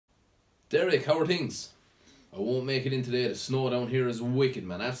Derek, how are things? I won't make it in today. The snow down here is wicked,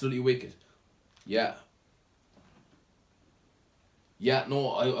 man. Absolutely wicked. Yeah. Yeah,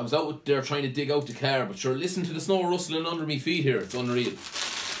 no, I was out there trying to dig out the car, but sure, listen to the snow rustling under me feet here. It's unreal.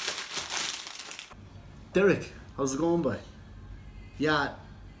 Derek, how's it going, boy? Yeah,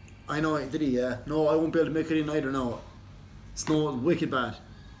 I know, did he? Yeah. No, I won't be able to make it in either, no. Snow is wicked bad.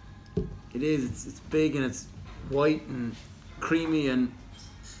 It is, it's big and it's white and creamy and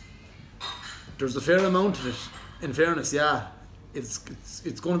there's a fair amount of it, in fairness, yeah. It's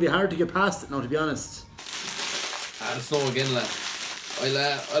going to be hard to get past it now, to be honest. Ah, the snow again, lad.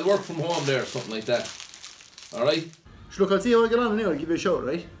 I'll work from home there, something like that. Alright? Sure, look, I'll see how I get on anyway. I'll give you a shout,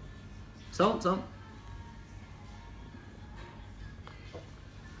 right? Sound.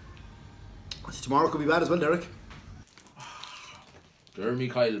 Tomorrow could be bad as well, Derek. Jeremy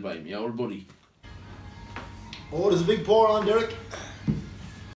Kyle by me, our buddy. Oh, there's a big pour on, Derek.